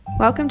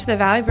Welcome to the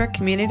Valley Brook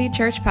Community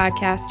Church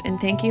podcast, and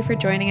thank you for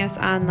joining us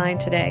online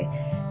today.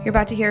 You're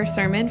about to hear a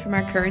sermon from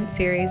our current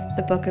series,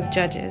 The Book of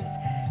Judges.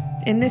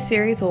 In this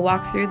series, we'll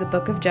walk through the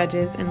Book of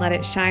Judges and let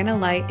it shine a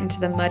light into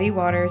the muddy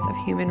waters of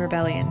human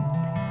rebellion.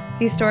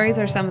 These stories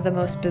are some of the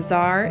most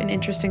bizarre and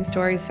interesting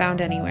stories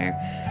found anywhere.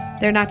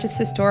 They're not just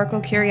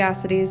historical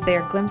curiosities, they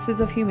are glimpses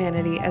of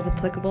humanity as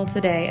applicable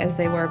today as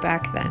they were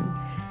back then.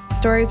 The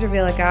stories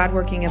reveal a God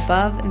working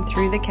above and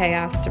through the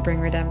chaos to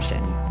bring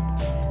redemption.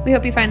 We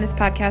hope you find this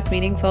podcast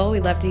meaningful.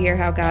 We'd love to hear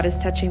how God is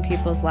touching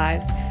people's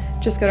lives.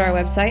 Just go to our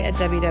website at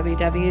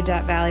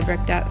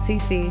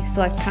www.valleybrook.cc,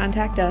 select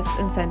Contact Us,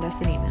 and send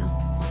us an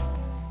email.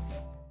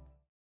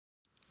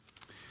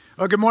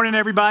 Well, good morning,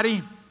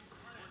 everybody.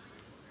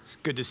 It's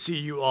good to see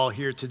you all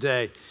here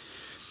today.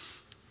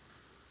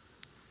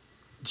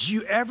 Do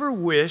you ever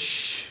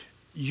wish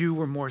you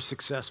were more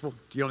successful?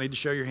 You don't need to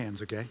show your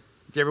hands, okay?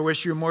 Do you ever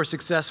wish you were more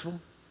successful?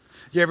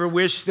 Do you ever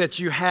wish that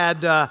you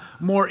had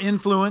more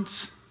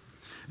influence?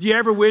 Do you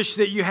ever wish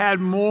that you had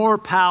more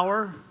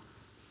power?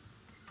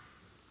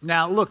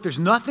 Now, look, there's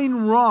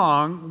nothing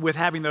wrong with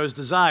having those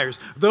desires.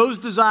 Those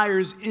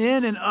desires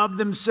in and of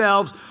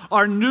themselves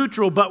are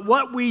neutral, but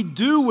what we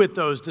do with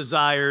those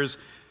desires,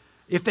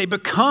 if they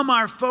become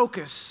our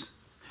focus,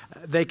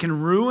 they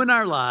can ruin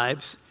our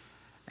lives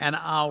and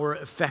our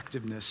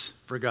effectiveness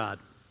for God.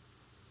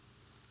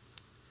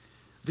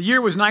 The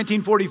year was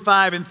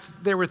 1945, and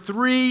there were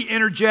three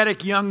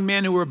energetic young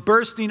men who were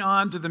bursting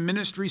onto the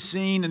ministry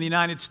scene in the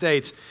United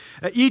States.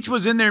 Each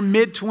was in their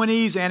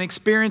mid-20s and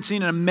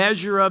experiencing a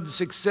measure of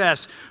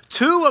success.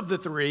 Two of the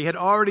three had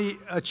already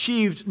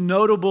achieved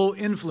notable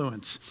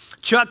influence.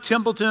 Chuck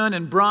Templeton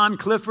and Bron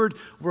Clifford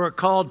were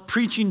called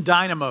preaching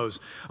dynamos.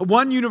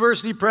 One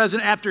university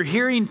president, after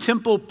hearing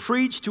Temple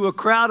preach to a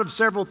crowd of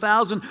several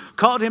thousand,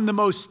 called him the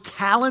most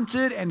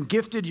talented and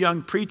gifted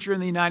young preacher in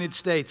the United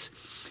States.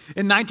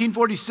 In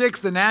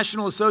 1946, the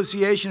National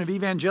Association of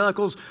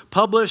Evangelicals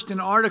published an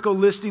article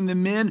listing the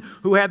men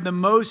who had the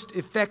most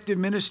effective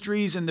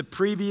ministries in the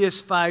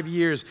previous 5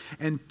 years,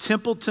 and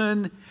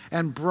Templeton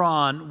and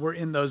Bron were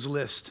in those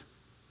lists.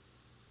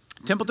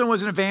 Templeton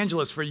was an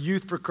evangelist for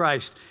Youth for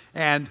Christ,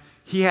 and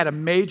he had a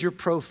major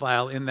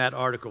profile in that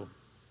article.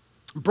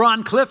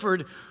 Bron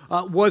Clifford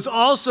was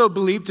also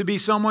believed to be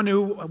someone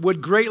who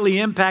would greatly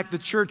impact the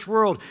church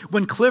world.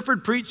 When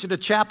Clifford preached at a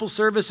chapel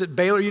service at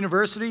Baylor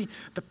University,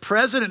 the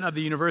president of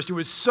the university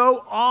was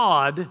so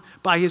awed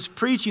by his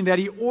preaching that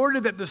he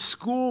ordered that the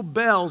school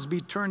bells be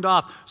turned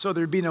off so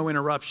there'd be no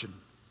interruption.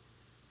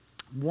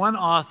 One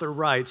author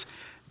writes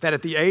that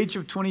at the age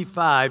of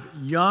 25,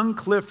 young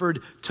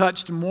Clifford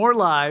touched more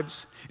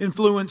lives,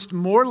 influenced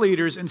more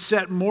leaders, and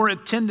set more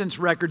attendance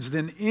records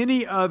than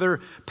any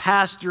other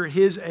pastor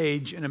his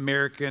age in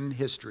American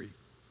history.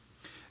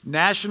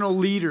 National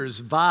leaders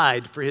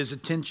vied for his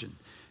attention.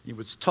 He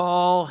was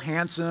tall,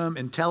 handsome,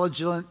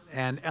 intelligent,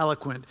 and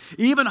eloquent.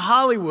 Even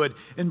Hollywood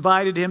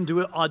invited him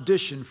to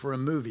audition for a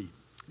movie.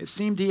 It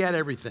seemed he had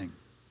everything.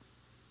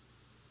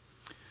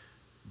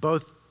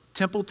 Both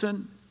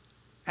Templeton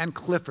and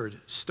Clifford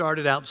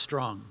started out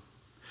strong.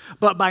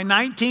 But by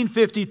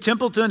 1950,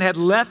 Templeton had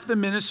left the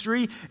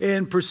ministry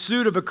in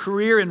pursuit of a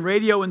career in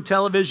radio and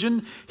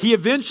television. He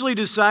eventually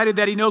decided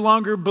that he no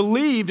longer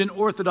believed in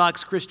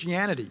Orthodox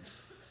Christianity.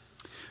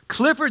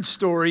 Clifford's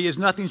story is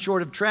nothing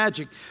short of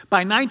tragic.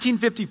 By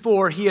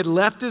 1954, he had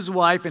left his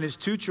wife and his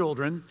two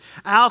children.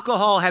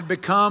 Alcohol had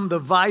become the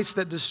vice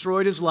that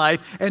destroyed his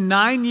life. And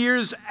 9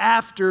 years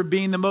after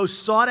being the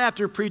most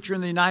sought-after preacher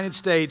in the United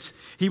States,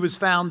 he was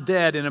found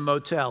dead in a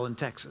motel in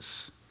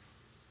Texas.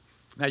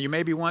 Now, you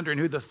may be wondering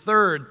who the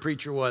third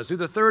preacher was, who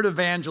the third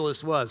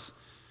evangelist was.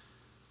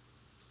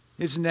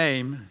 His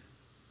name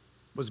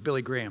was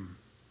Billy Graham.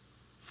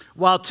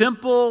 While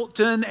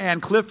Templeton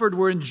and Clifford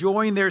were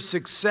enjoying their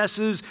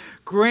successes,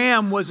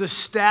 Graham was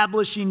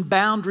establishing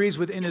boundaries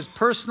within his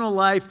personal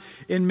life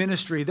in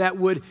ministry that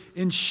would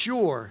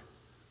ensure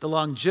the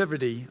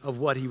longevity of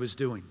what he was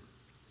doing.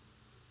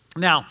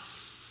 Now,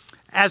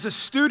 as a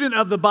student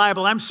of the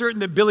Bible, I'm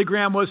certain that Billy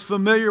Graham was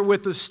familiar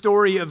with the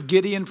story of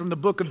Gideon from the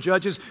book of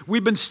Judges.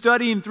 We've been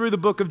studying through the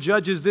book of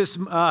Judges this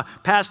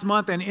past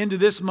month and into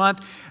this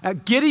month.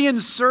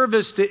 Gideon's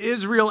service to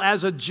Israel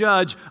as a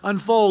judge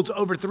unfolds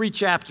over 3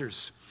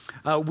 chapters.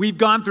 We've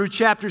gone through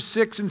chapters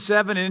 6 and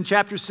 7, and in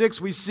chapter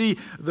 6 we see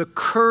the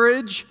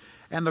courage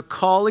and the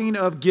calling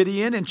of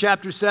Gideon. In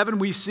chapter 7,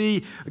 we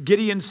see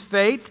Gideon's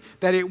faith,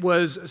 that it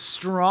was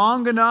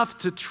strong enough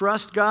to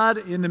trust God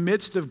in the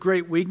midst of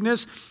great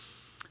weakness.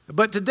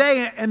 But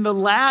today, in the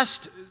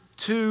last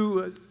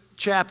 2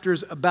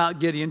 chapters about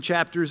Gideon,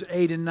 chapters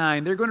 8 and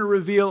 9, they're going to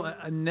reveal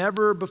a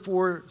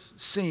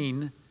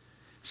never-before-seen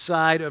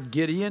side of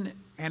Gideon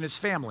and his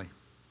family.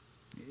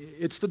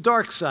 It's the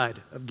dark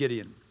side of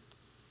Gideon.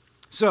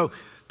 So,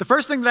 the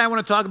first thing that I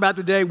want to talk about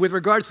today with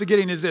regards to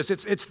Gideon is this.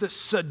 It's the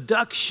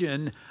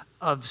seduction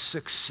of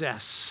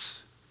success.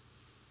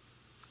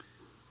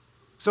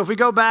 So if we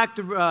go back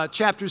to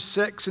chapters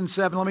 6 and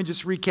 7, let me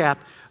just recap.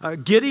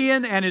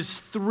 Gideon and his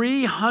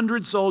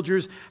 300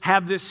 soldiers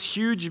have this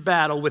huge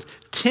battle with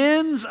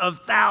tens of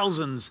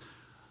thousands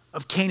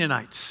of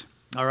Canaanites,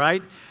 all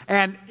right?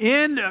 And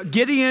in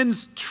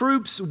Gideon's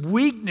troops'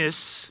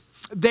 weakness,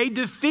 they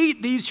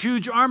defeat these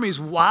huge armies.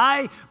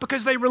 Why?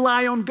 Because they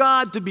rely on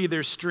God to be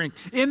their strength.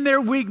 In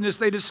their weakness,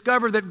 they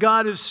discover that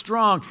God is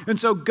strong. And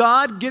so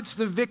God gets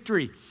the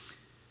victory.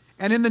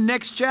 And in the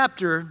next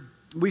chapter,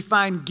 we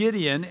find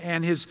Gideon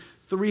and his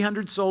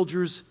 300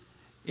 soldiers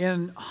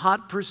in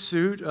hot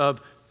pursuit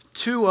of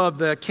two of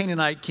the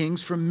Canaanite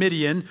kings from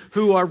Midian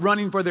who are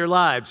running for their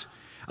lives.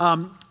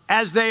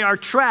 As they are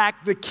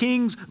tracked, the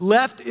kings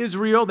left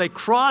Israel. They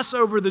cross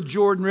over the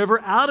Jordan River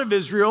out of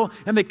Israel,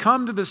 and they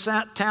come to the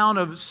town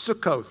of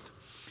Sukkoth.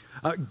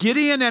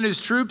 Gideon and his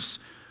troops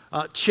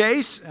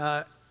chase,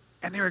 and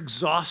they're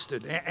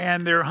exhausted,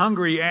 and they're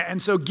hungry. And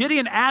so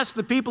Gideon asked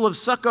the people of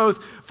Sukkoth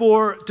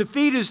to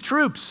feed his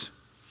troops,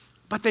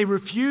 but they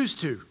refused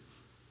to.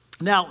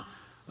 Now,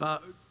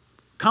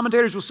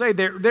 commentators will say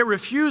their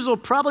refusal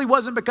probably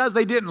wasn't because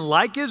they didn't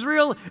like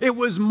Israel. It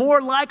was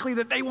more likely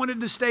that they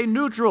wanted to stay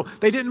neutral.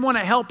 They didn't want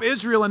to help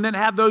Israel and then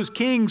have those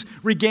kings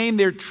regain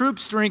their troop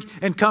strength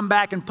and come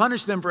back and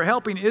punish them for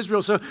helping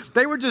Israel. So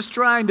they were just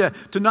trying to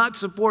not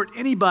support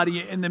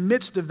anybody in the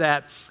midst of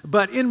that.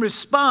 But in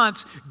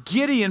response,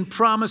 Gideon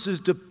promises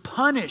to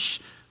punish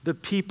the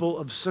people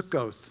of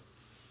Sukkoth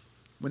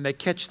when they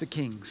catch the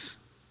kings.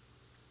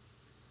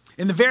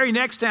 In the very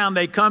next town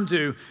they come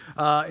to,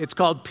 it's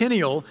called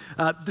Peniel,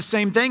 the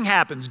same thing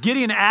happens.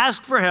 Gideon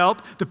asked for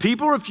help, the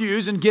people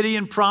refused, and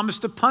Gideon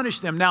promised to punish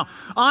them. Now,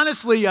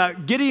 honestly,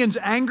 Gideon's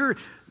anger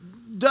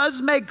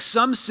does make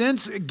some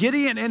sense.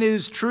 Gideon and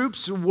his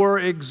troops were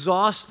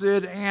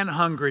exhausted and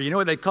hungry. You know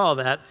what they call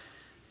that?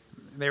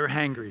 They were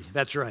hangry.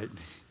 That's right.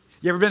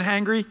 You ever been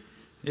hangry?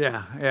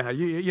 Yeah.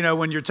 You know,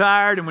 when you're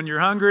tired and when you're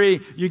hungry,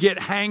 you get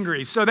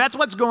hangry. So that's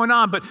what's going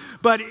on.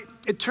 But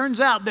it turns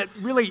out that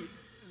really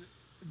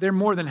they're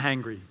more than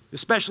hangry,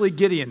 especially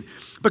Gideon,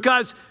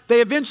 because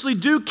they eventually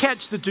do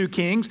catch the two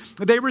kings.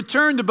 They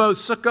return to both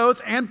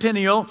Sukkoth and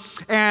Peniel,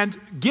 and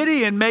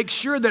Gideon makes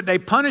sure that they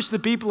punish the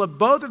people of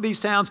both of these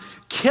towns,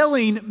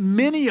 killing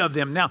many of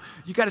them. Now,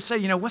 you got to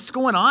say, what's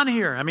going on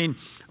here? I mean,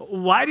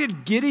 why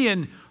did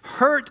Gideon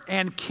hurt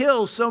and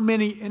kill so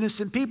many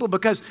innocent people?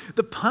 Because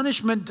the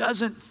punishment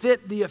doesn't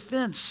fit the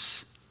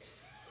offense.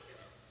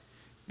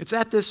 It's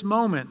at this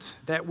moment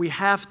that we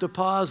have to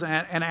pause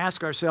and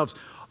ask ourselves,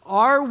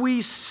 are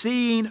we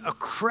seeing a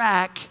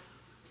crack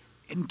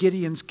in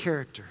Gideon's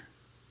character?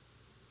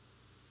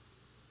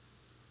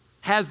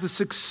 Has the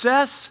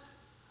success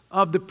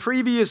of the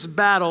previous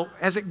battle,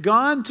 has it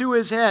gone to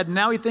his head?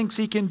 Now he thinks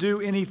he can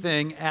do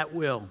anything at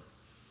will.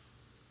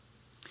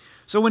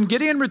 So when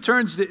Gideon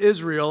returns to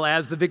Israel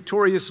as the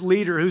victorious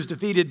leader who's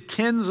defeated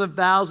tens of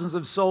thousands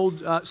of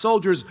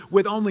soldiers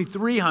with only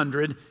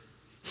 300,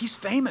 he's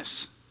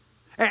famous.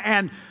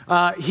 And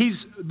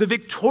he's the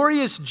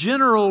victorious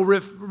general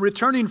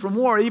returning from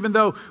war, even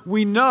though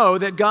we know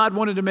that God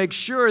wanted to make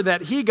sure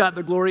that he got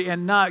the glory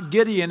and not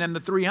Gideon and the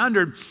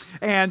 300.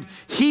 And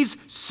he's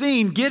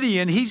seen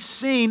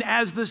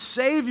as the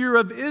savior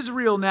of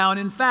Israel now. And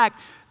in fact,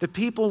 the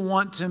people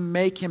want to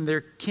make him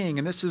their king.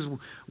 And this is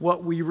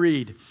what we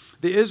read.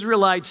 The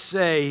Israelites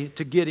say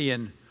to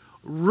Gideon,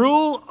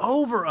 "Rule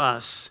over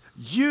us,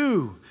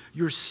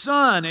 your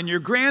son and your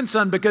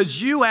grandson,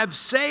 because you have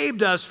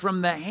saved us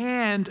from the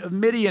hand of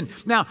Midian."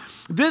 Now,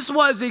 this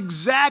was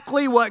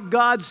exactly what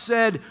God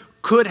said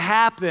could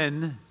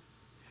happen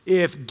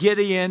if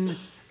Gideon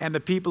and the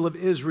people of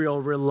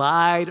Israel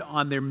relied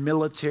on their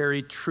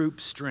military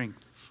troop strength.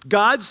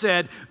 God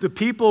said the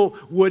people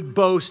would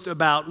boast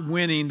about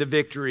winning the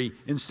victory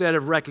instead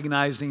of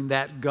recognizing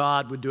that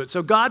God would do it.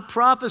 So God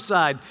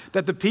prophesied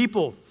that the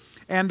people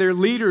and their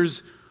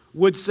leaders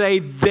would say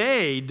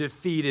they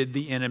defeated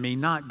the enemy,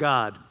 not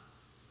God.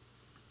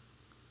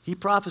 He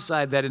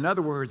prophesied that, in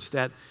other words,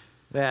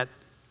 that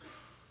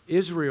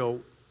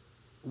Israel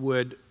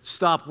would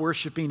stop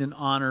worshiping and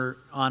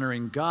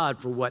honoring God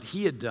for what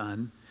he had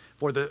done,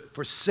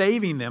 for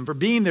saving them, for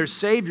being their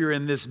savior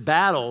in this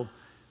battle,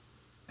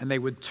 and they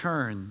would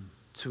turn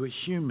to a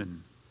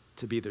human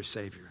to be their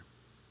savior.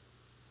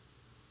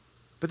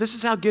 But this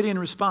is how Gideon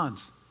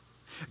responds.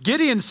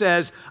 Gideon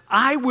says,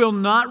 "I will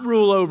not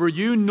rule over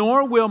you,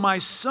 nor will my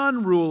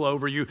son rule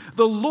over you.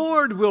 The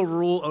Lord will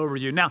rule over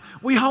you." Now,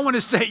 we all want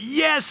to say,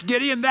 "Yes,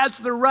 Gideon, that's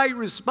the right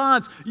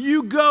response.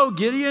 You go,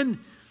 Gideon."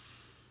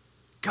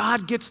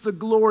 God gets the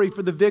glory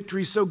for the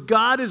victory, so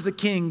God is the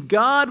king.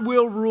 God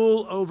will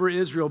rule over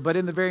Israel. But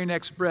in the very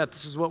next breath,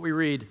 this is what we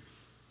read.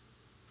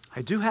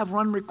 "I do have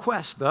one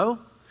request, though,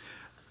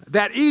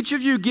 that each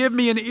of you give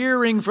me an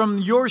earring from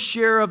your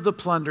share of the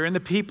plunder." And the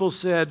people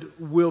said,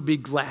 "We'll be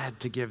glad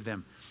to give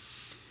them."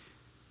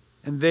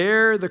 And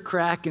there the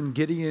crack in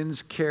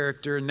Gideon's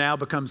character now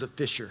becomes a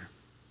fissure.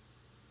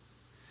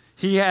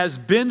 He has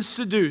been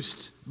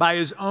seduced by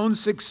his own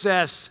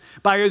success,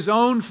 by his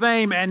own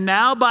fame, and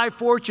now by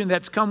fortune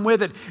that's come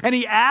with it. And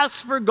he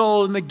asks for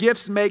gold, and the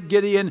gifts make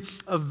Gideon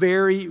a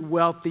very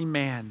wealthy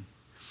man.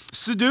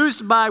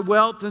 Seduced by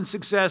wealth and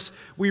success,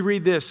 we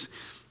read this.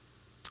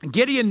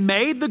 Gideon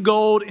made the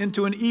gold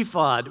into an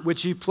ephod,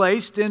 which he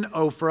placed in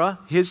Ophrah,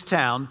 his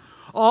town,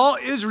 All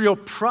Israel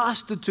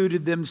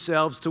prostituted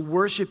themselves to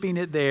worshiping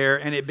it there,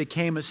 and it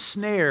became a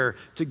snare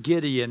to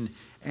Gideon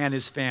and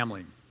his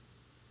family.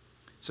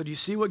 So do you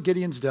see what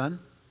Gideon's done?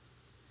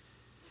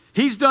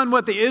 He's done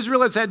what the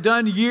Israelites had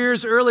done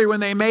years earlier when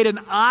they made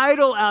an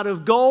idol out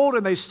of gold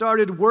and they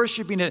started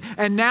worshiping it.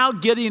 And now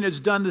Gideon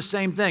has done the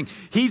same thing.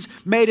 He's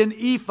made an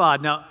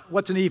ephod. Now,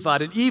 what's an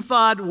ephod? An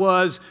ephod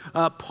was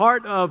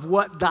part of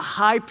what the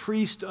high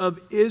priest of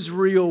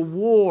Israel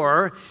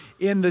wore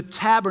in the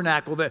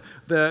tabernacle,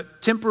 the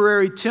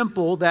temporary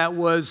temple that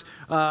was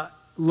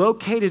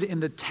located in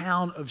the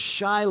town of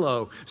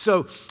Shiloh.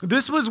 So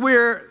this was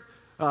where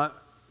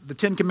the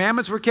Ten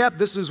Commandments were kept.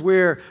 This is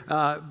where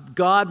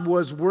God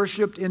was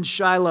worshiped in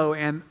Shiloh,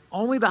 and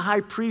only the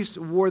high priest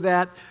wore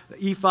that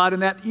ephod,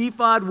 and that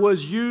ephod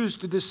was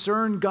used to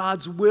discern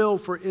God's will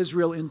for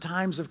Israel in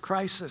times of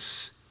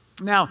crisis.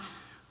 Now,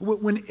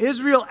 when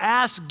Israel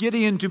asked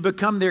Gideon to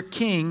become their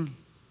king,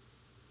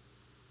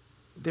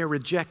 they're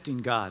rejecting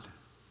God.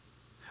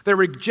 They're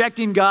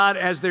rejecting God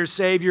as their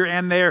Savior,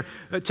 and they're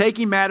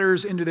taking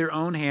matters into their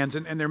own hands,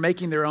 and they're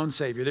making their own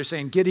Savior. They're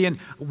saying,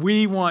 Gideon,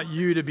 we want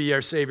you to be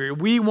our Savior.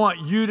 We want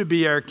you to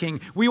be our king.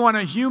 We want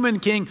a human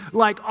king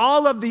like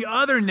all of the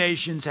other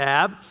nations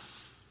have,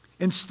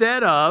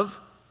 instead of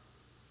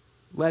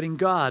letting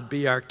God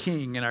be our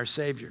king and our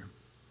Savior.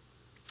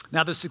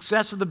 Now, the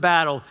success of the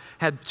battle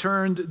had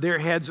turned their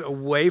heads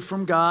away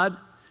from God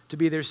to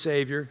be their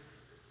Savior,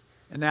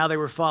 and now they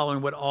were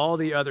following what all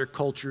the other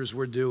cultures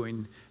were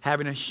doing,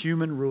 having a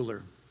human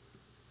ruler.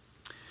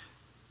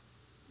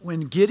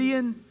 When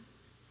Gideon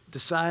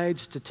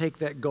decides to take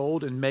that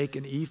gold and make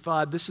an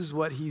ephod, this is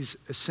what he's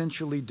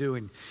essentially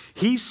doing.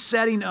 He's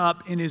setting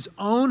up in his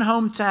own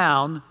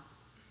hometown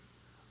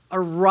a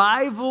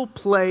rival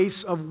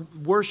place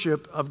of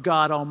worship of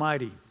God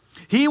Almighty.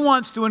 He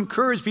wants to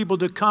encourage people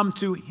to come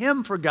to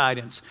him for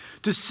guidance,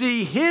 to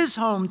see his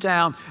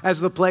hometown as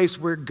the place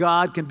where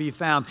God can be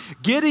found.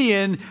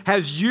 Gideon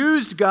has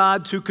used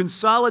God to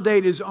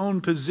consolidate his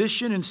own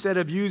position instead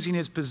of using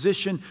his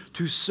position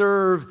to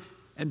serve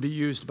and be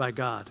used by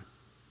God.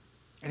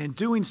 And in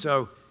doing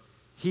so,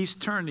 he's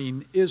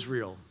turning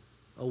Israel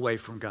away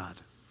from God.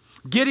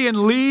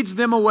 Gideon leads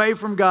them away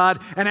from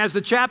God, and as the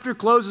chapter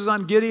closes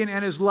on Gideon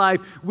and his life,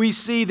 we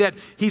see that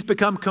he's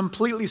become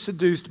completely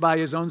seduced by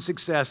his own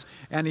success,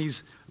 and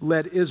he's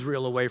led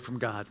Israel away from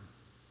God.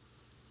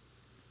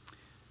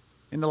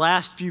 In the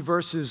last few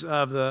verses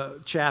of the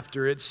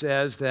chapter, it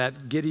says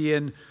that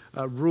Gideon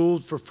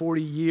ruled for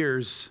 40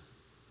 years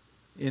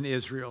in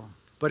Israel,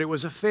 but it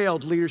was a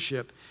failed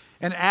leadership.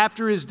 And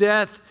after his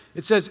death,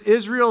 it says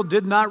Israel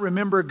did not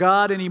remember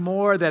God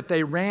anymore, that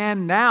they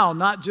ran now,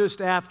 not just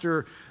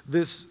after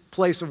this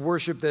place of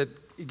worship that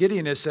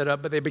Gideon has set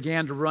up, but they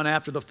began to run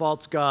after the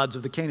false gods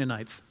of the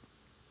Canaanites.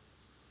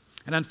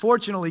 And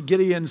unfortunately,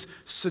 Gideon's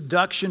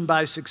seduction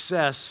by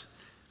success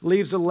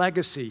leaves a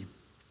legacy,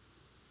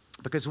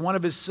 because one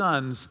of his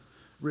sons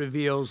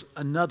reveals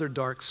another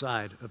dark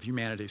side of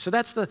humanity. So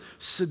that's the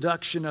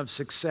seduction of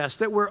success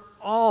that we're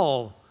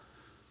all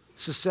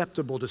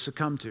susceptible to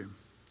succumb to.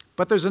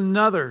 But there's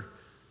another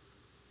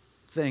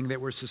thing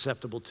that we're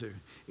susceptible to.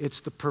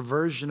 It's the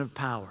perversion of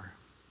power.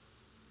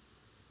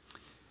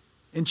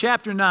 In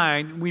chapter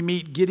 9, we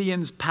meet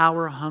Gideon's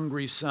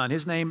power-hungry son.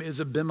 His name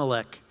is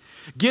Abimelech.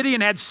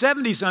 Gideon had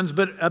 70 sons,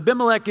 but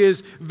Abimelech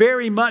is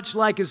very much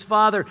like his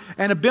father.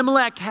 And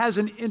Abimelech has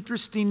an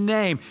interesting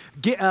name.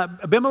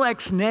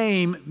 Abimelech's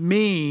name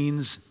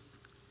means,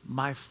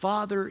 "My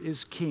father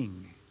is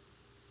king."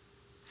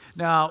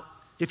 Now,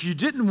 if you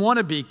didn't want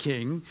to be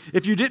king,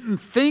 if you didn't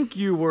think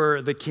you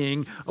were the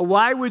king,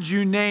 why would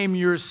you name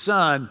your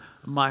son,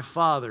 "My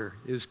father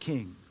is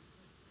king"?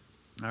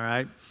 All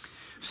right?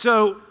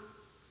 So,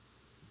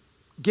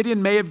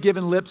 Gideon may have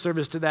given lip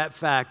service to that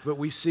fact, but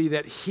we see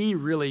that he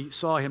really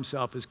saw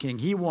himself as king.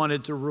 He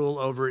wanted to rule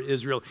over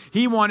Israel.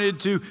 He wanted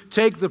to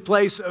take the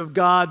place of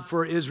God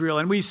for Israel.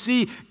 And we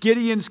see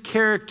Gideon's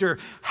character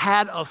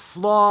had a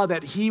flaw,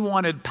 that he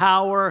wanted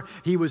power.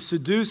 He was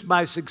seduced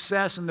by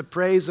success and the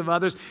praise of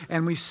others.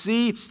 And we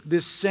see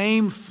this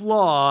same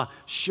flaw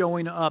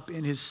showing up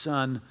in his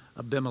son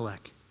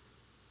Abimelech.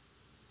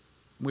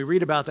 We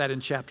read about that in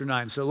chapter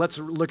 9. So let's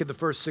look at the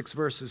first 6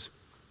 verses.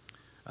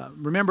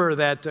 Remember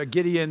that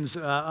Gideon's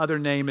other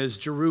name is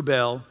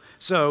Jerubbaal.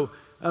 So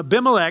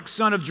Abimelech,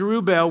 son of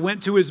Jerubbaal,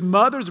 went to his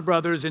mother's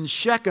brothers in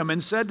Shechem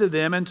and said to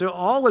them and to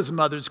all his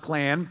mother's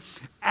clan,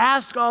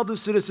 "Ask all the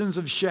citizens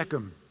of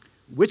Shechem,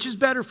 which is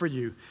better for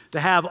you,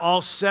 to have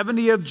all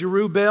 70 of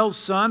Jerubbaal's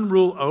sons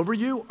rule over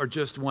you, or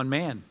just one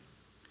man?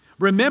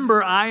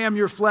 Remember, I am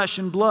your flesh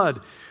and blood."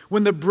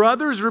 When the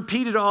brothers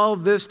repeated all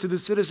of this to the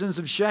citizens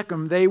of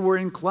Shechem, they were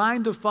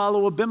inclined to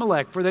follow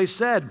Abimelech, for they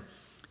said,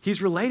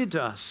 "He's related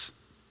to us."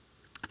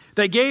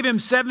 They gave him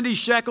 70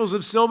 shekels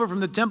of silver from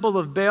the temple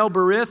of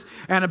Baal-berith,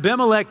 and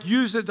Abimelech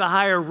used it to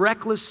hire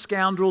reckless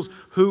scoundrels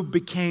who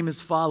became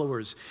his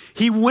followers.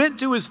 He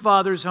went to his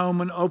father's home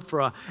in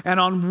Ophrah, and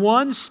on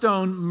one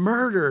stone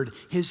murdered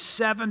his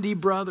 70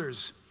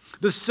 brothers,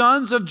 the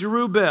sons of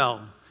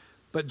Jerubbaal.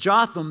 But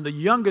Jotham, the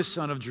youngest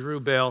son of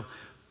Jerubbaal,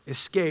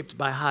 escaped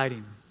by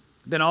hiding.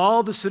 Then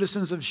all the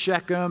citizens of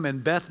Shechem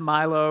and Beth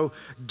Milo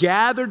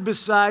gathered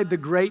beside the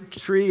great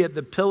tree at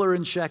the pillar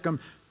in Shechem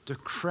to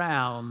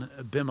crown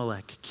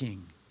Abimelech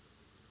king.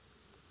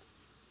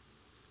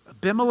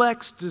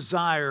 Abimelech's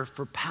desire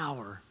for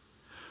power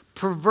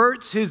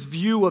perverts his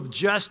view of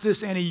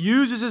justice, and he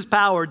uses his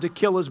power to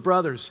kill his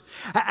brothers.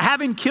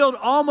 Having killed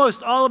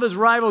almost all of his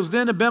rivals,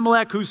 then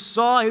Abimelech, who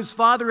saw his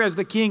father as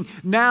the king,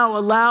 now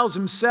allows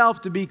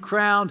himself to be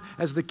crowned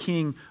as the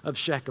king of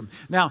Shechem.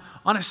 Now,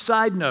 on a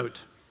side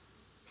note,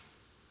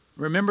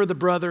 remember the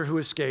brother who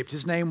escaped.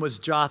 His name was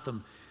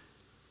Jotham.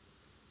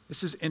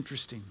 This is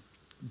interesting.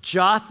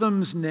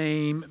 Jotham's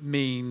name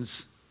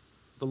means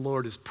the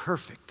Lord is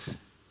perfect.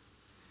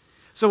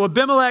 So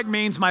Abimelech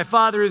means my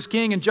father is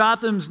king, and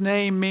Jotham's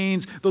name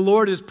means the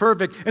Lord is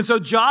perfect. And so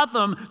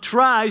Jotham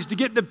tries to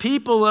get the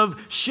people of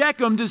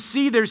Shechem to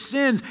see their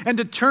sins and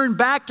to turn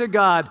back to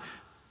God.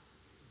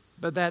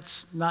 But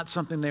that's not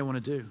something they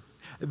want to do.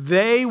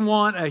 They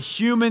want a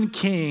human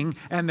king,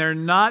 and they're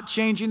not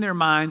changing their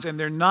minds, and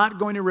they're not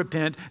going to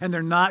repent, and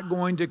they're not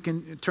going to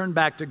turn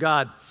back to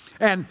God.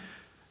 And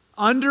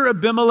under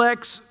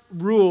Abimelech's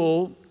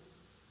rule,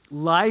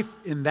 life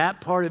in that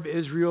part of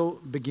Israel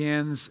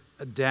begins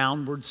a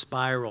downward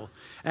spiral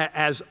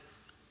as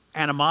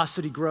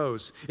animosity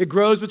grows. It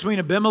grows between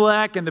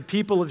Abimelech and the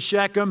people of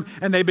Shechem,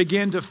 and they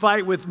begin to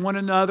fight with one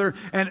another,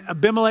 and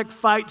Abimelech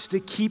fights to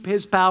keep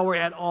his power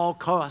at all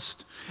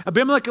cost.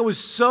 Abimelech was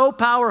so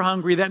power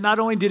hungry that not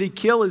only did he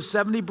kill his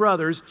 70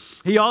 brothers,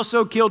 he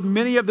also killed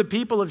many of the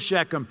people of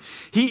Shechem.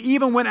 He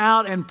even went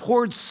out and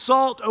poured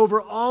salt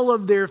over all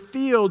of their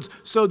fields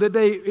so that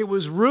it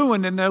was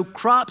ruined and no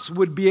crops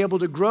would be able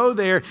to grow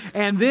there.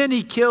 And then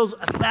he kills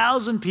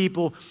 1,000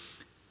 people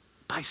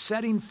by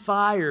setting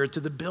fire to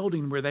the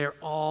building where they are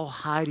all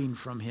hiding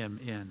from him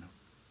in.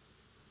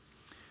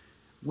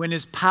 When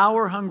his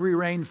power-hungry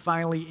reign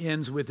finally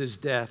ends with his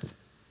death,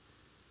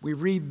 we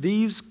read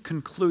these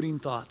concluding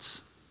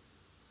thoughts.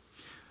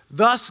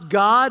 Thus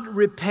God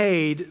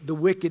repaid the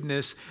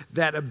wickedness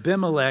that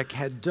Abimelech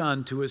had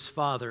done to his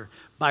father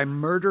by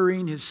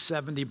murdering his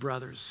 70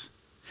 brothers.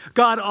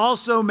 God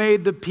also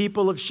made the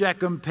people of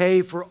Shechem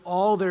pay for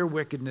all their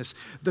wickedness.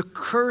 The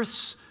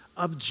curse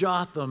of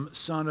Jotham,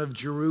 son of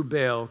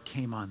Jerubbaal,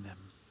 came on them.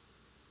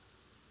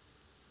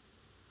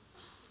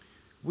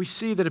 We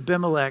see that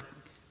Abimelech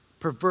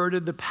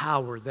perverted the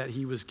power that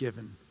he was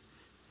given.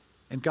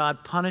 And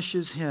God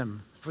punishes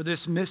him for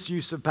this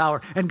misuse of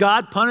power. And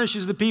God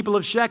punishes the people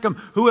of Shechem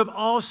who have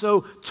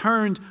also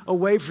turned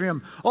away from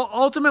him.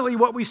 Ultimately,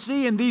 what we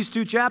see in these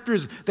two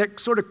chapters that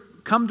sort of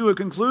come to a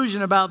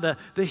conclusion about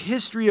the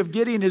history of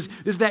Gideon is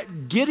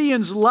that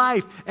Gideon's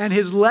life and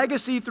his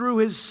legacy through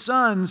his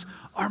sons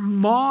are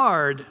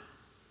marred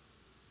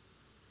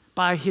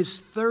by his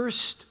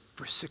thirst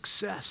for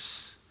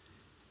success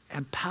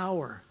and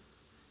power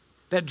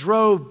that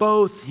drove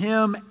both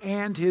him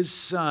and his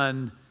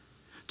son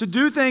to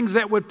do things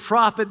that would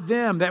profit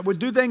them, that would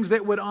do things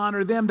that would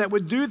honor them, that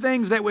would do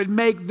things that would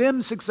make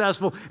them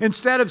successful,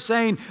 instead of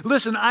saying,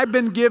 listen, I've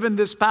been given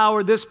this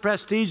power, this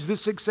prestige, this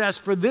success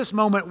for this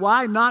moment.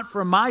 Why? Not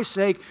for my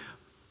sake,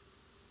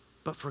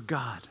 but for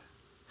God.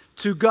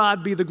 To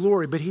God be the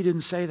glory. But he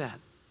didn't say that.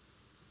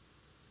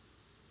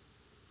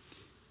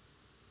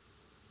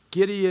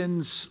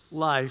 Gideon's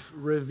life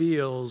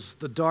reveals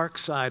the dark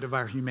side of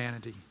our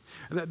humanity.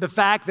 The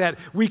fact that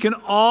we can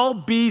all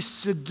be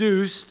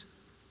seduced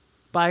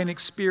by an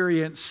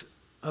experience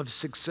of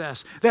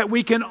success. That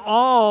we can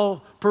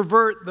all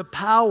pervert the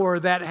power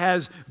that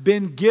has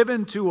been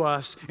given to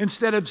us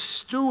instead of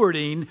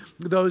stewarding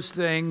those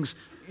things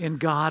in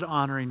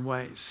God-honoring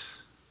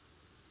ways.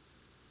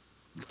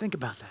 Think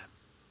about that.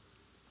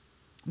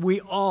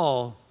 We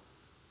all,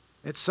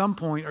 at some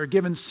point, are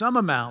given some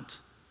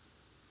amount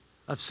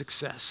of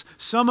success,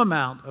 some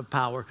amount of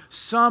power,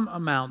 some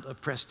amount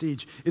of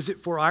prestige. Is it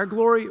for our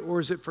glory or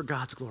is it for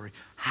God's glory?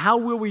 How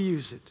will we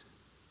use it?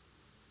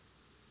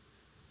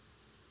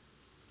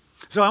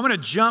 So I'm going to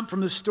jump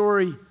from the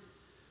story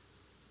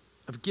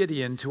of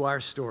Gideon to our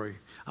story.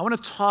 I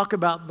want to talk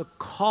about the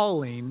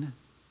calling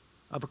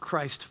of a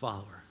Christ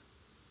follower.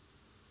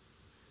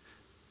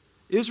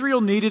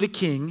 Israel needed a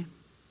king.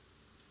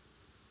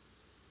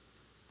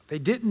 They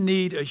didn't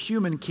need a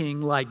human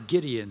king like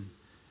Gideon.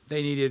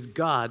 They needed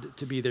God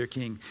to be their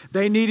king.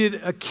 They needed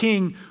a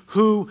king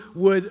who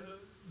would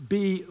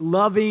be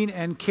loving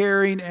and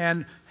caring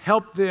and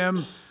help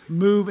them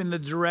move in the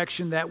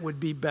direction that would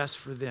be best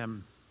for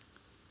them.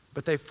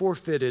 But they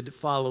forfeited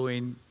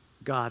following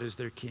God as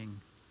their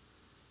king.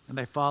 And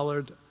they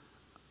followed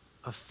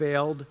a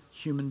failed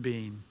human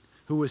being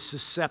who was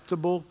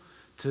susceptible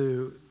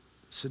to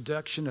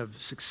seduction of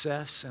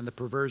success and the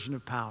perversion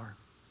of power.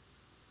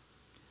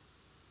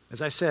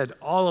 As I said,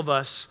 all of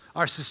us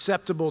are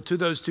susceptible to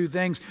those two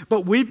things.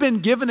 But we've been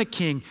given a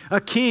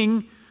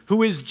king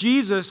who is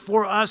Jesus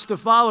for us to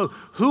follow,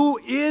 who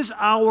is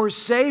our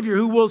Savior,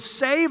 who will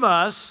save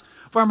us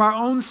from our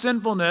own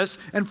sinfulness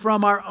and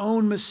from our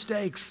own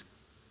mistakes.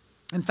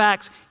 In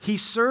fact, he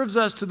serves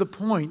us to the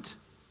point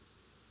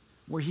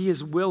where he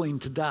is willing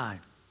to die.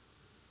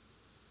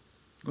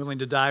 willing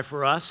to die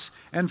for us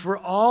and for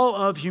all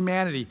of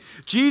humanity.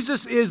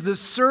 Jesus is the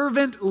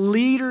servant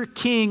leader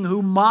king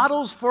who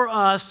models for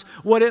us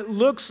what it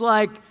looks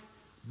like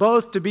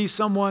both to be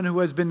someone who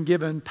has been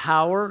given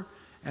power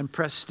and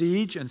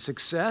prestige and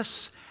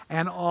success,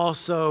 and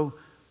also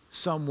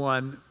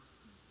someone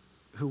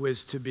who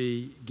is to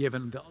be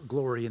given the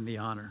glory and the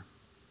honor.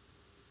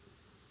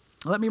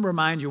 Let me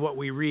remind you what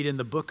we read in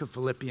the book of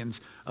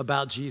Philippians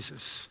about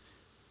Jesus.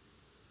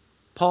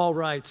 Paul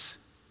writes,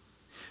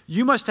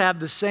 "You must have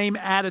the same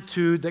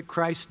attitude that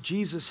Christ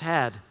Jesus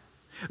had.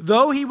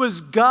 Though he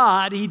was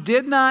God, he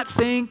did not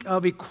think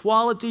of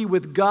equality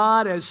with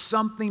God as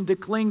something to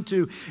cling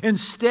to.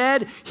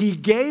 Instead, he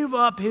gave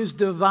up his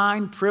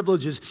divine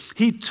privileges.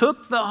 He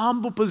took the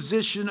humble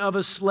position of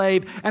a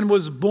slave and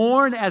was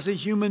born as a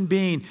human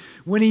being.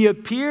 When he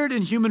appeared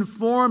in human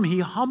form, he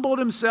humbled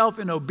himself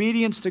in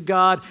obedience to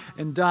God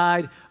and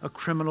died a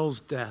criminal's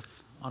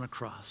death on a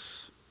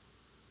cross."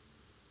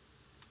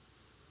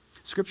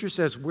 Scripture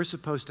says we're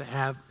supposed to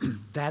have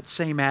that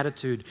same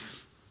attitude.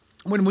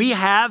 When we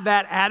have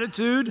that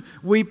attitude,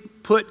 we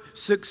put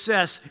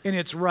success in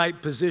its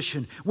right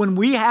position. When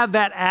we have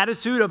that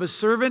attitude of a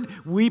servant,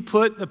 we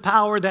put the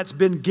power that's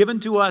been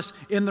given to us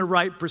in the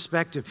right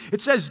perspective.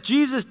 It says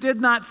Jesus did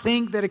not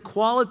think that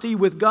equality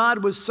with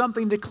God was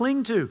something to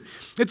cling to.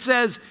 It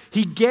says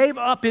he gave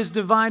up his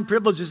divine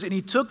privileges and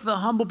he took the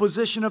humble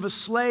position of a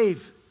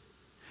slave.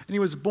 And he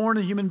was born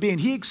a human being.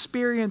 He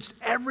experienced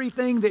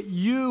everything that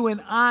you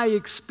and I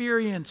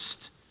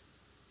experienced.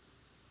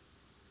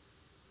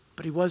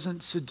 But he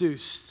wasn't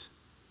seduced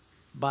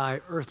by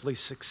earthly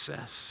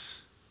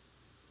success.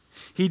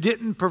 He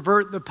didn't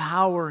pervert the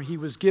power he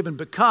was given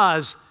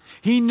because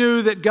he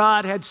knew that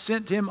God had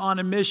sent him on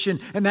a mission.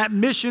 And that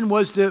mission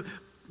was to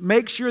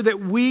make sure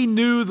that we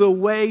knew the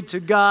way to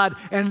God.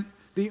 And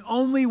the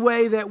only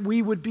way that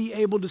we would be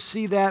able to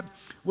see that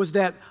was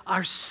that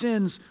our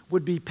sins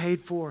would be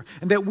paid for.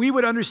 And that we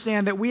would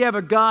understand that we have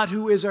a God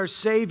who is our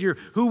Savior,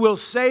 who will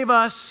save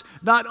us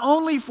not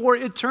only for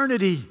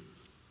eternity,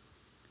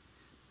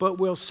 but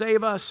will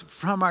save us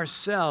from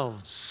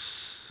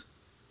ourselves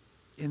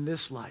in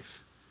this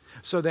life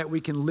so that we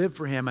can live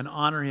for him and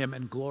honor him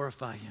and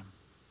glorify him.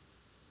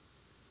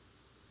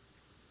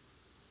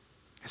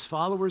 As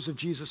followers of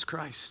Jesus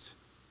Christ,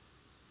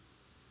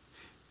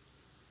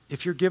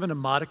 if you're given a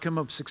modicum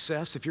of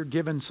success, if you're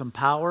given some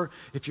power,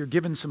 if you're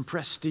given some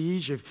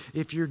prestige,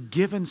 if you're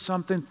given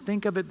something,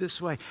 think of it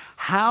this way.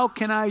 How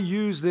can I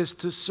use this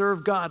to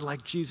serve God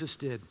like Jesus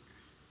did?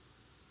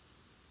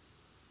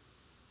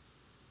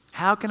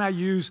 How can I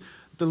use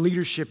the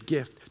leadership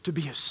gift to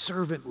be a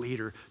servant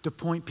leader, to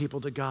point people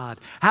to God?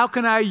 How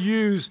can I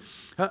use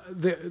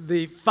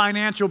the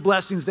financial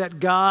blessings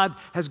that God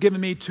has given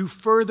me to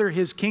further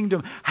his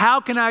kingdom? How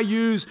can I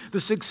use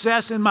the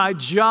success in my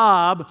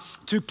job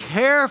to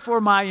care for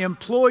my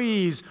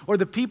employees or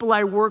the people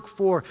I work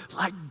for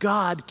like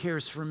God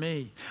cares for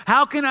me?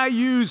 How can I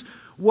use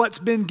what's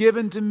been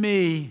given to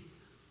me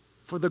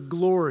for the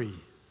glory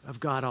of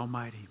God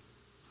Almighty?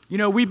 You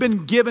know, we've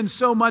been given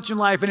so much in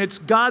life, and it's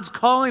God's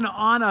calling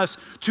on us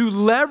to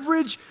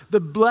leverage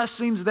the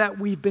blessings that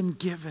we've been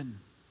given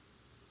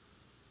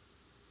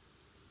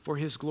for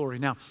his glory.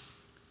 Now,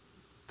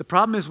 the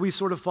problem is we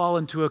sort of fall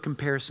into a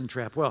comparison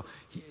trap. Well,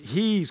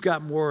 he's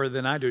got more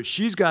than I do.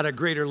 She's got a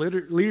greater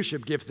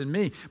leadership gift than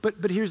me. But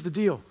here's the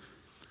deal.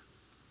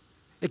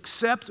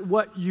 Accept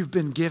what you've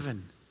been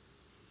given.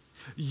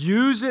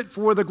 Use it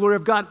for the glory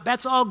of God.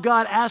 That's all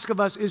God asks of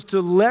us, is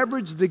to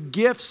leverage the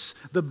gifts,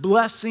 the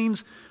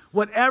blessings,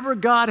 whatever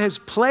God has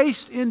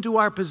placed into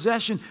our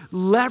possession,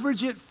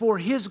 leverage it for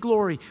his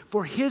glory,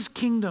 for his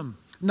kingdom,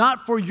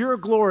 not for your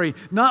glory,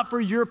 not for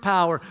your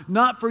power,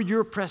 not for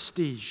your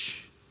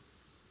prestige.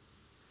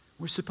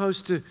 We're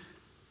supposed to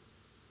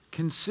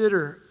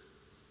consider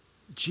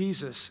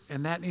Jesus,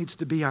 and that needs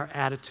to be our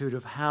attitude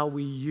of how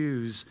we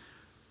use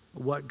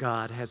what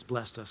God has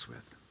blessed us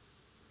with.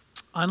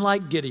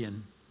 Unlike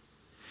Gideon,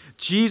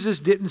 Jesus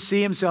didn't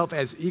see himself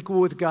as equal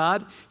with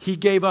God. He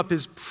gave up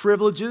his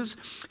privileges.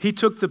 He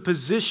took the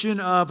position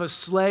of a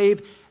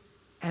slave,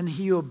 and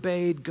he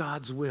obeyed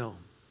God's will.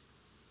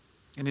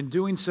 And in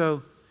doing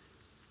so,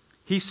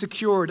 he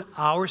secured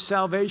our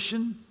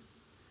salvation.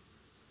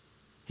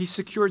 He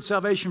secured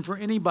salvation for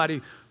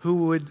anybody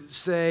who would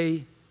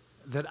say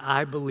that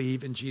I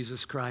believe in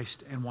Jesus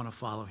Christ and want to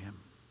follow him.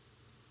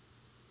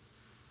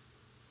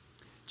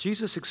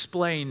 Jesus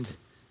explained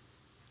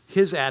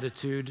his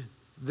attitude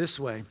this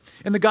way.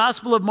 In the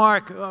Gospel of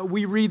Mark,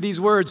 we read these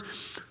words,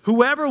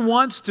 "Whoever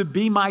wants to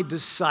be my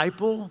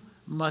disciple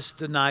must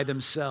deny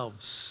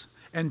themselves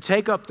and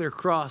take up their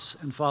cross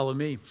and follow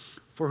me.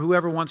 For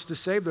whoever wants to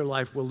save their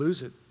life will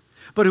lose it.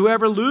 But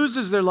whoever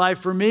loses their life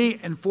for me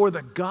and for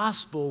the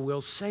gospel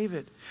will save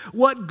it.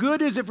 What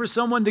good is it for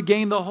someone to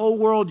gain the whole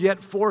world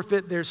yet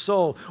forfeit their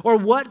soul? Or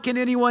what can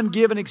anyone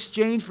give in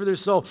exchange for their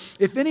soul?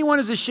 If anyone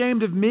is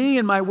ashamed of me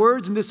and my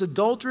words in this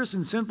adulterous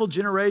and sinful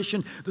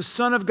generation, the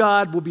Son of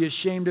God will be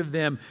ashamed of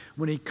them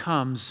when he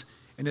comes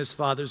in his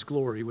Father's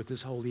glory with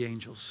his holy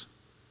angels."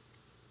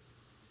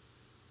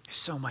 There's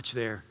so much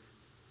there.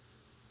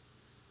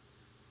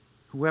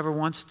 Whoever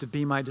wants to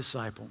be my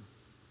disciple,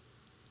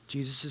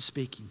 Jesus is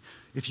speaking.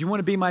 If you want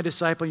to be my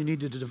disciple, you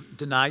need to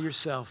deny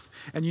yourself,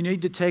 and you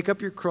need to take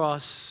up your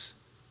cross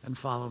and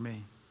follow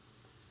me.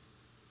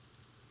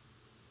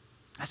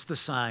 That's the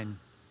sign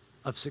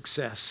of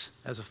success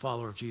as a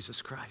follower of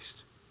Jesus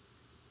Christ.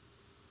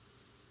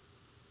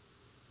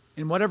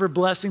 In whatever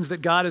blessings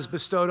that God has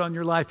bestowed on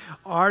your life,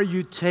 are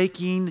you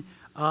taking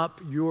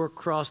up your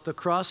cross, the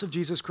cross of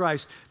Jesus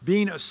Christ,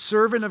 being a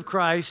servant of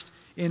Christ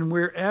in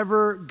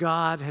wherever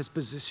God has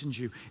positioned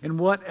you, in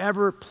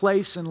whatever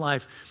place in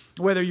life,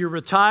 whether you're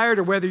retired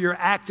or whether you're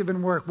active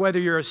in work, whether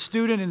you're a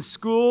student in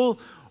school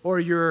or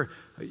you're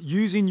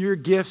using your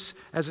gifts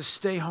as a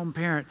stay-home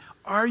parent,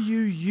 are you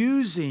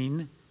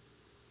using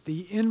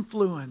the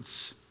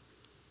influence,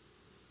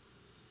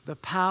 the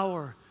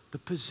power, the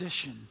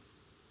position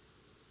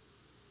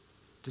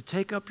to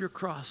take up your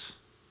cross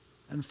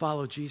and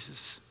follow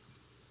Jesus?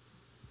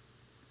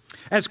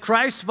 As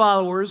Christ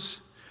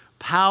followers,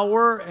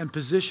 power and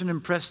position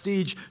and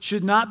prestige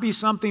should not be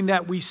something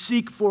that we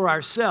seek for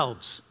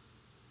ourselves.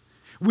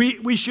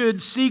 We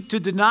should seek to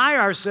deny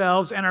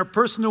ourselves and our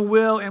personal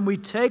will, and we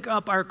take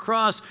up our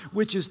cross,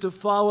 which is to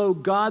follow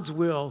God's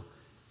will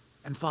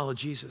and follow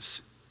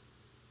Jesus.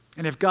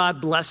 And if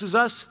God blesses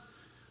us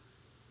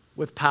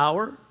with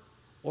power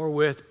or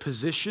with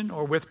position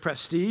or with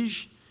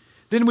prestige,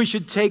 then we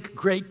should take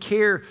great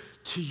care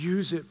to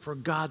use it for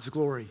God's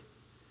glory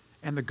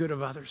and the good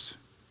of others.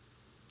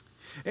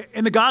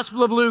 In the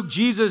Gospel of Luke,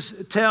 Jesus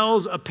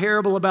tells a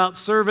parable about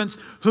servants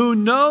who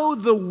know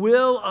the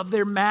will of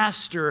their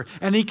master,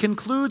 and he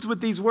concludes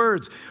with these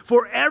words: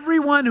 "For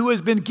everyone who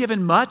has been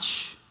given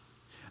much,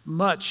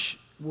 much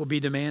will be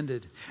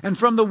demanded. And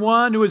from the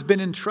one who has been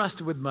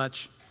entrusted with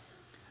much,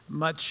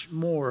 much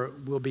more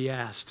will be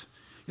asked."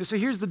 So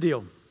here's the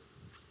deal.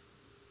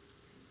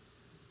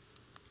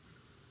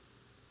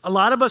 A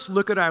lot of us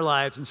look at our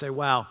lives and say,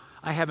 wow,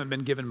 I haven't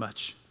been given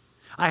much.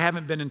 I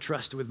haven't been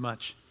entrusted with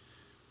much.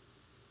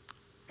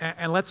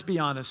 And let's be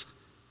honest,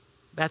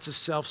 that's a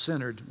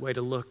self-centered way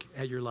to look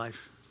at your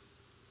life.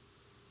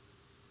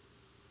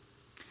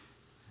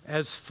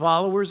 As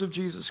followers of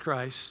Jesus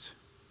Christ,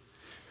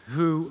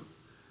 who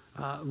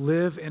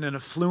live in an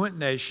affluent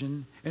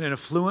nation, in an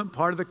affluent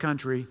part of the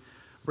country,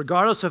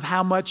 regardless of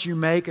how much you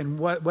make and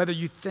whether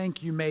you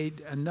think you made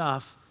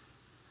enough,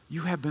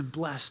 you have been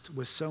blessed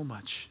with so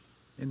much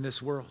in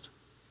this world.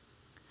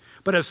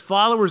 But as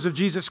followers of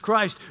Jesus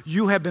Christ,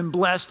 you have been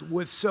blessed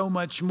with so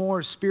much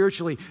more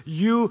spiritually.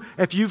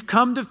 If you've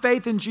come to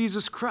faith in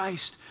Jesus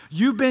Christ,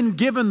 you've been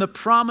given the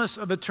promise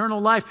of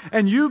eternal life,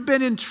 and you've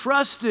been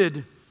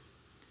entrusted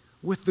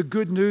with the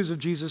good news of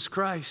Jesus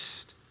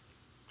Christ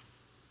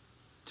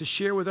to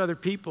share with other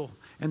people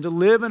and to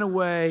live in a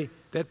way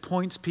that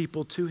points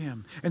people to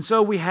Him. And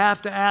so we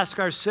have to ask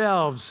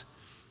ourselves,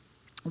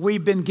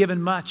 we've been given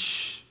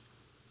much.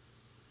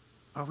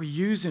 Are we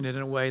using it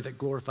in a way that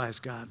glorifies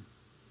God?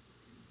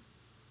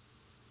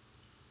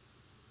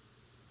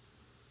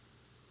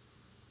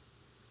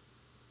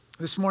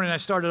 This morning I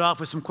started off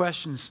with some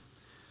questions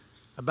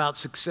about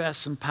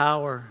success and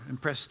power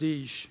and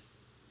prestige.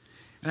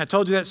 And I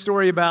told you that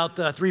story about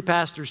three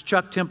pastors,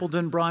 Chuck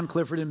Templeton, Bron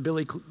Clifford, and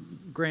Billy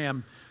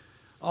Graham,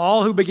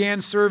 all who began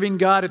serving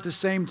God at the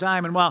same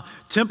time. And while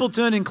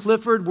Templeton and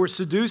Clifford were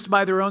seduced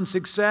by their own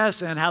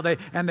success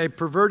and they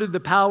perverted the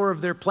power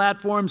of their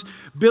platforms,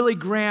 Billy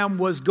Graham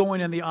was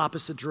going in the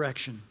opposite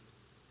direction.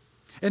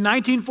 In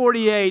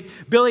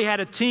 1948, Billy had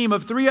a team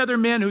of 3 other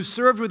men who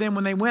served with him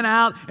when they went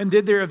out and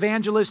did their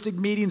evangelistic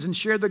meetings and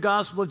shared the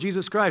gospel of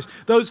Jesus Christ.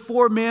 Those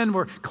 4 men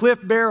were Cliff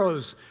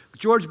Barrows,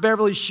 George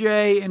Beverly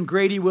Shea, and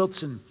Grady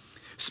Wilson.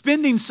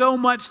 Spending so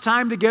much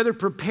time together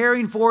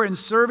preparing for and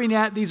serving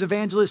at these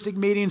evangelistic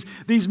meetings,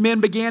 these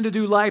men began to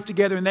do life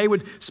together, and they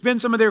would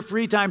spend some of their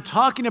free time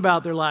talking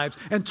about their lives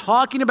and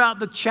talking about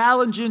the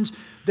challenges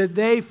that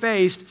they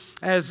faced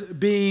as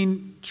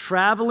being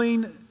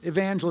traveling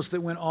evangelists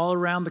that went all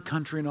around the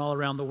country and all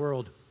around the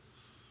world.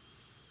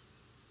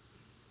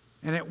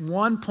 And at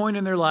one point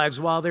in their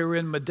lives, while they were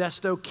in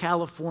Modesto,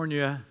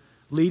 California,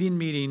 leading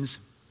meetings,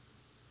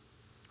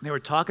 they were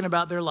talking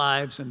about their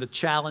lives and the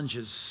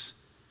challenges.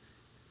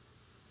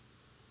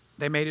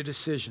 They made a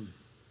decision.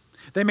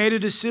 They made a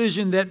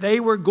decision that they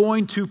were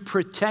going to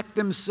protect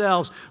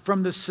themselves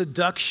from the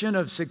seduction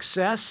of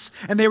success,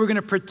 and they were going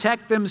to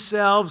protect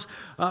themselves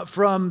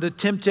from the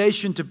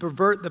temptation to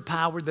pervert the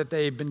power that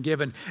they had been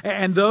given.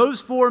 And those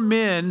 4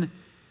 men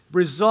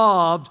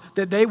resolved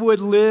that they would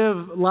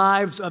live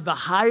lives of the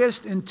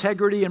highest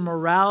integrity and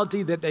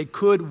morality that they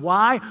could.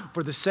 Why?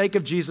 For the sake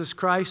of Jesus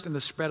Christ and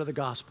the spread of the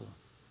gospel.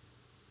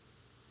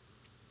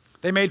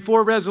 They made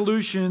 4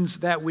 resolutions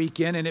that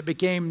weekend, and it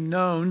became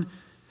known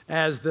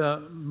as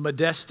the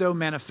Modesto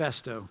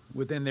Manifesto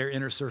within their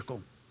inner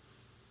circle.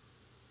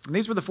 And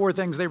these were the 4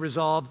 things they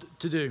resolved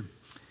to do.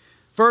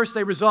 First,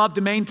 they resolved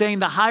to maintain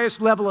the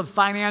highest level of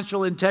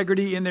financial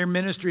integrity in their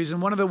ministries.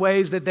 And one of the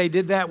ways that they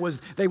did that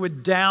was they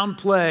would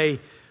downplay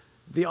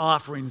the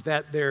offerings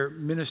that their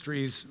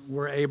ministries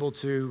were able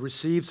to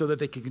receive so that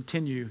they could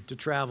continue to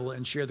travel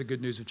and share the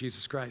good news of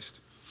Jesus Christ.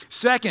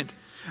 Second,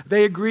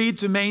 They agreed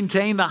to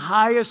maintain the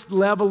highest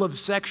level of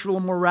sexual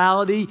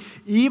morality,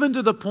 even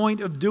to the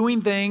point of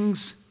doing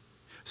things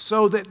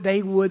so that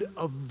they would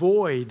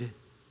avoid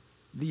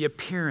the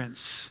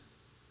appearance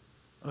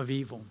of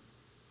evil.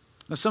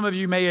 Now, some of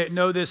you may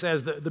know this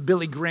as the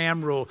Billy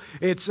Graham rule.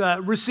 It's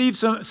received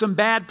some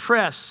bad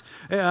press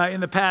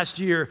in the past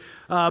year,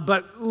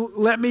 but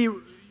let me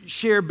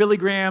share Billy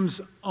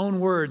Graham's own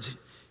words.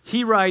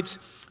 He writes,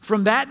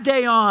 "From that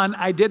day on,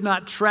 I did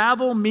not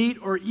travel, meet,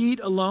 or eat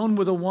alone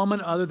with a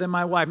woman other than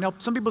my wife." Now,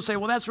 some people say,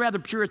 well, that's rather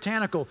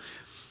puritanical.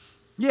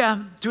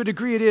 Yeah, to a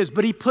degree it is,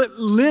 but he put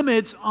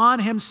limits on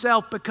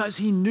himself because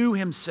he knew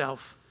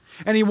himself.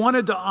 And he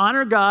wanted to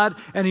honor God,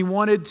 and he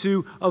wanted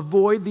to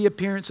avoid the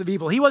appearance of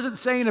evil. He wasn't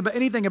saying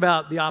anything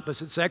about the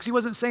opposite sex. He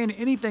wasn't saying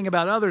anything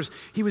about others.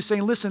 He was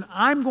saying, listen,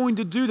 I'm going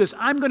to do this.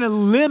 I'm going to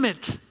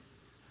limit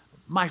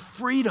my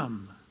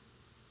freedom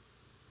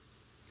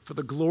for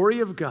the glory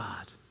of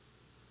God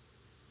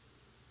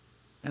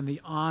and the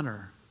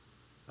honor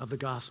of the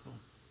gospel.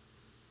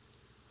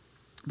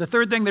 The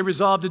third thing they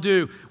resolved to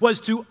do was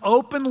to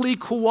openly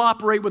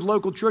cooperate with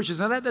local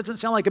churches. Now, that doesn't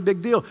sound like a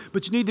big deal,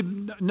 but you need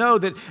to know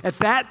that at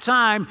that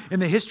time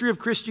in the history of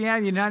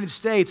Christianity in the United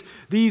States,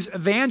 these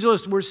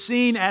evangelists were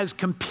seen as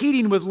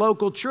competing with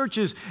local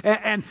churches.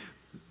 And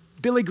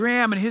Billy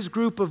Graham and his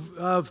group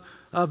of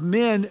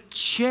men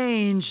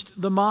changed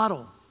the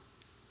model.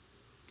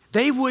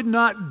 They would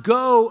not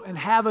go and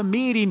have a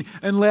meeting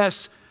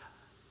unless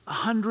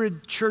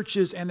 100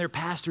 churches and their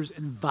pastors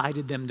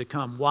invited them to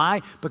come.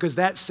 Why? Because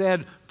that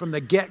said from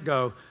the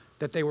get-go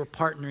that they were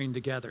partnering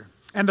together.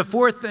 And the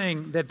fourth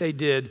thing that they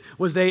did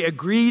was they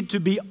agreed to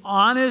be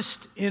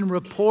honest in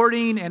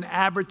reporting and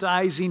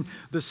advertising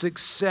the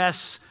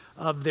success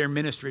of their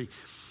ministry.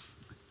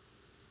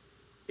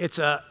 It's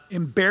an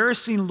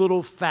embarrassing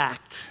little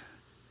fact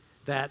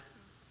that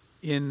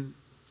in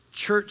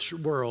church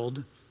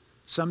world,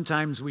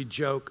 sometimes we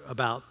joke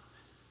about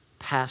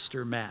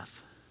pastor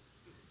math.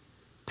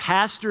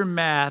 Pastor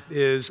math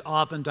is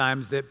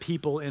oftentimes that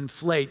people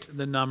inflate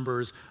the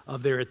numbers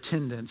of their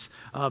attendance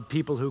of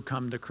people who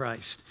come to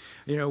Christ.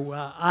 You know,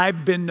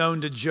 I've been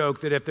known to joke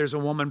that if there's a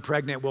woman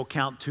pregnant, we'll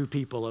count 2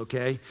 people,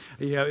 okay?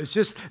 You know, it's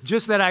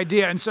just that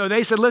idea. And so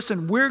they said,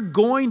 listen, we're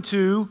going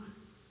to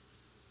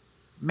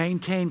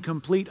maintain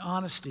complete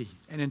honesty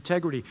and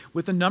integrity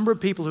with the number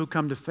of people who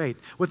come to faith,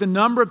 with the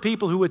number of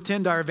people who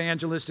attend our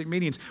evangelistic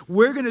meetings.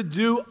 We're going to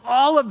do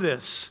all of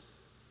this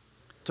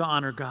to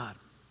honor God.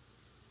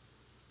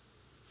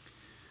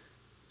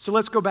 So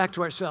let's go back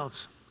to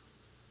ourselves.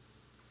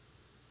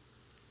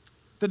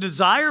 The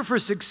desire for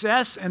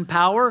success and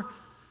power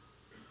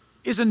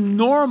is a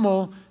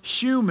normal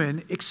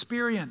human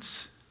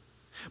experience.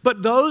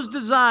 But those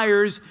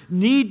desires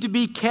need to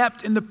be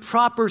kept in the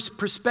proper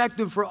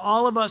perspective for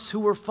all of us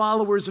who are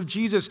followers of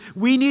Jesus.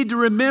 We need to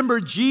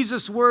remember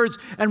Jesus' words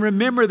and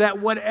remember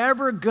that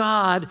whatever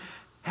God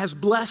has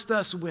blessed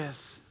us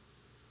with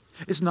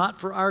is not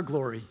for our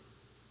glory.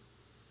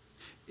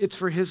 It's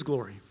for His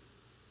glory.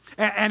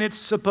 And it's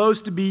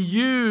supposed to be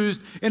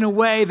used in a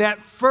way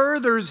that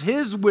furthers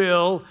His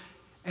will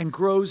and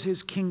grows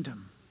His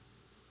kingdom.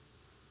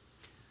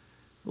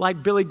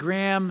 Like Billy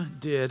Graham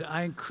did,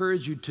 I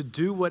encourage you to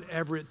do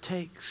whatever it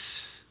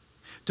takes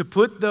to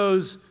put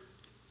those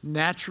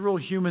natural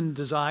human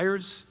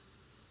desires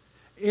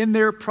in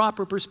their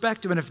proper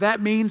perspective. And if that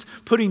means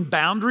putting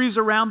boundaries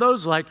around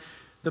those, like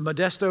the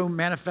Modesto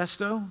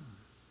Manifesto,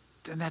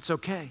 then that's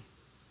okay.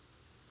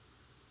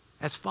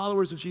 As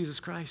followers of Jesus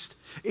Christ,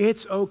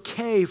 it's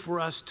okay for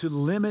us to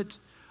limit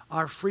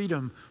our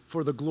freedom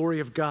for the glory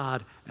of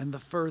God and the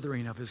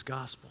furthering of His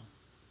gospel.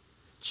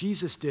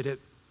 Jesus did it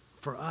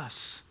for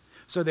us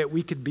so that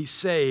we could be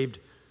saved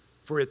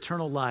for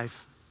eternal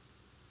life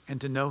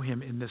and to know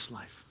Him in this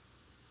life.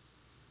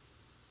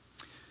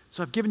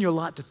 So I've given you a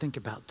lot to think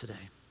about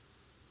today.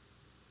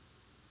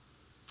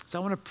 So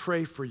I want to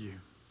pray for you.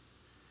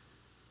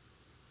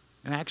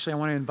 And actually, I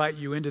want to invite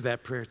you into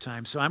that prayer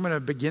time. So I'm going to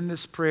begin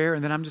this prayer,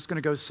 and then I'm just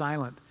going to go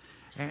silent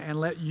and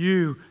let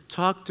you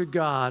talk to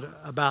God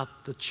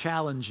about the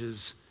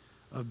challenges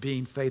of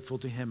being faithful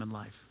to Him in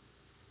life.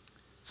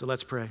 So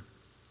let's pray.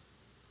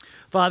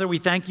 Father, we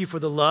thank You for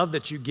the love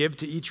that You give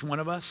to each one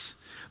of us.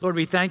 Lord,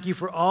 we thank You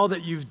for all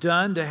that You've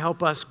done to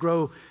help us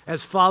grow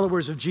as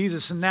followers of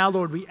Jesus. And now,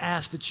 Lord, we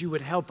ask that You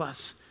would help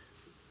us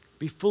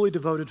be fully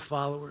devoted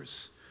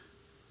followers.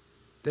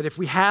 That if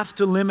we have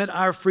to limit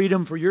our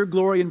freedom for Your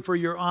glory and for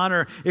Your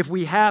honor, if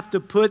we have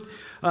to put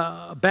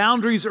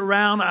boundaries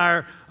around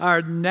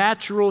our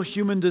natural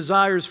human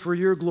desires for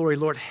Your glory,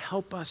 Lord,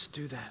 help us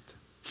do that.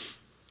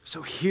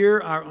 So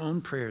hear our own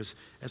prayers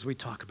as we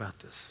talk about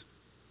this.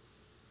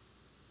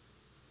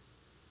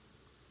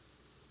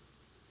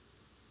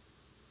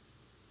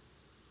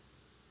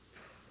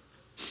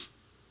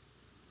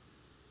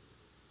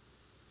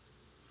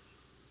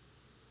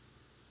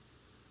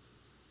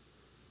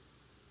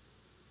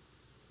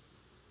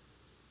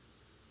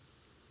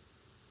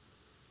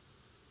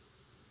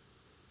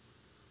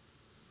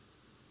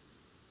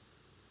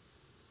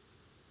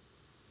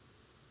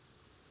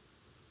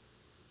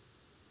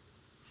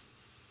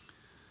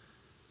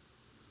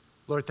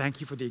 Lord,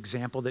 thank you for the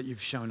example that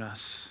you've shown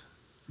us.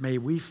 May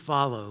we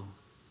follow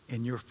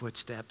in your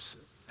footsteps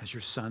as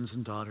your sons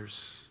and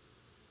daughters.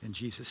 In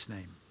Jesus'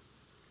 name,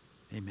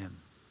 amen.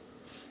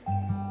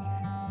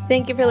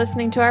 Thank you for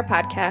listening to our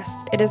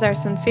podcast. It is our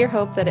sincere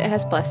hope that it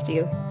has blessed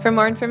you. For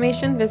more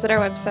information, visit our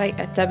website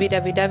at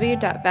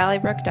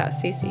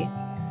www.valleybrook.cc.